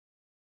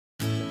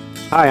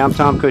Hi, I'm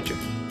Tom Kutcher.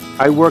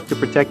 I work to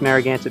protect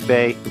Narragansett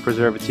Bay and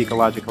preserve its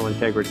ecological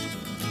integrity.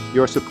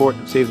 Your support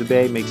of Save the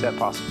Bay makes that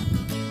possible.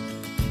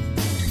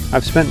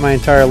 I've spent my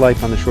entire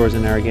life on the shores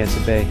of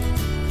Narragansett Bay.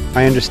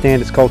 I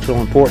understand its cultural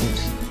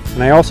importance,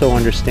 and I also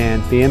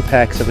understand the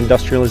impacts of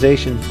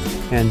industrialization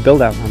and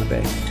build-out on the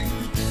bay.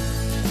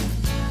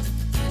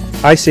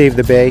 I save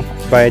the bay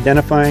by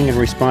identifying and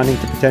responding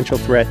to potential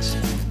threats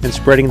and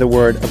spreading the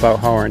word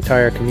about how our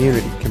entire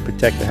community can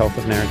protect the health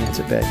of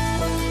Narragansett Bay.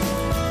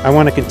 I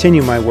want to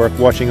continue my work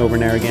watching over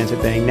Narragansett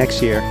Bay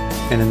next year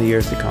and in the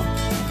years to come.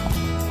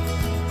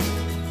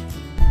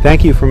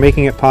 Thank you for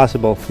making it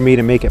possible for me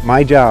to make it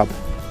my job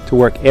to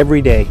work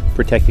every day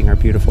protecting our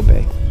beautiful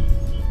bay.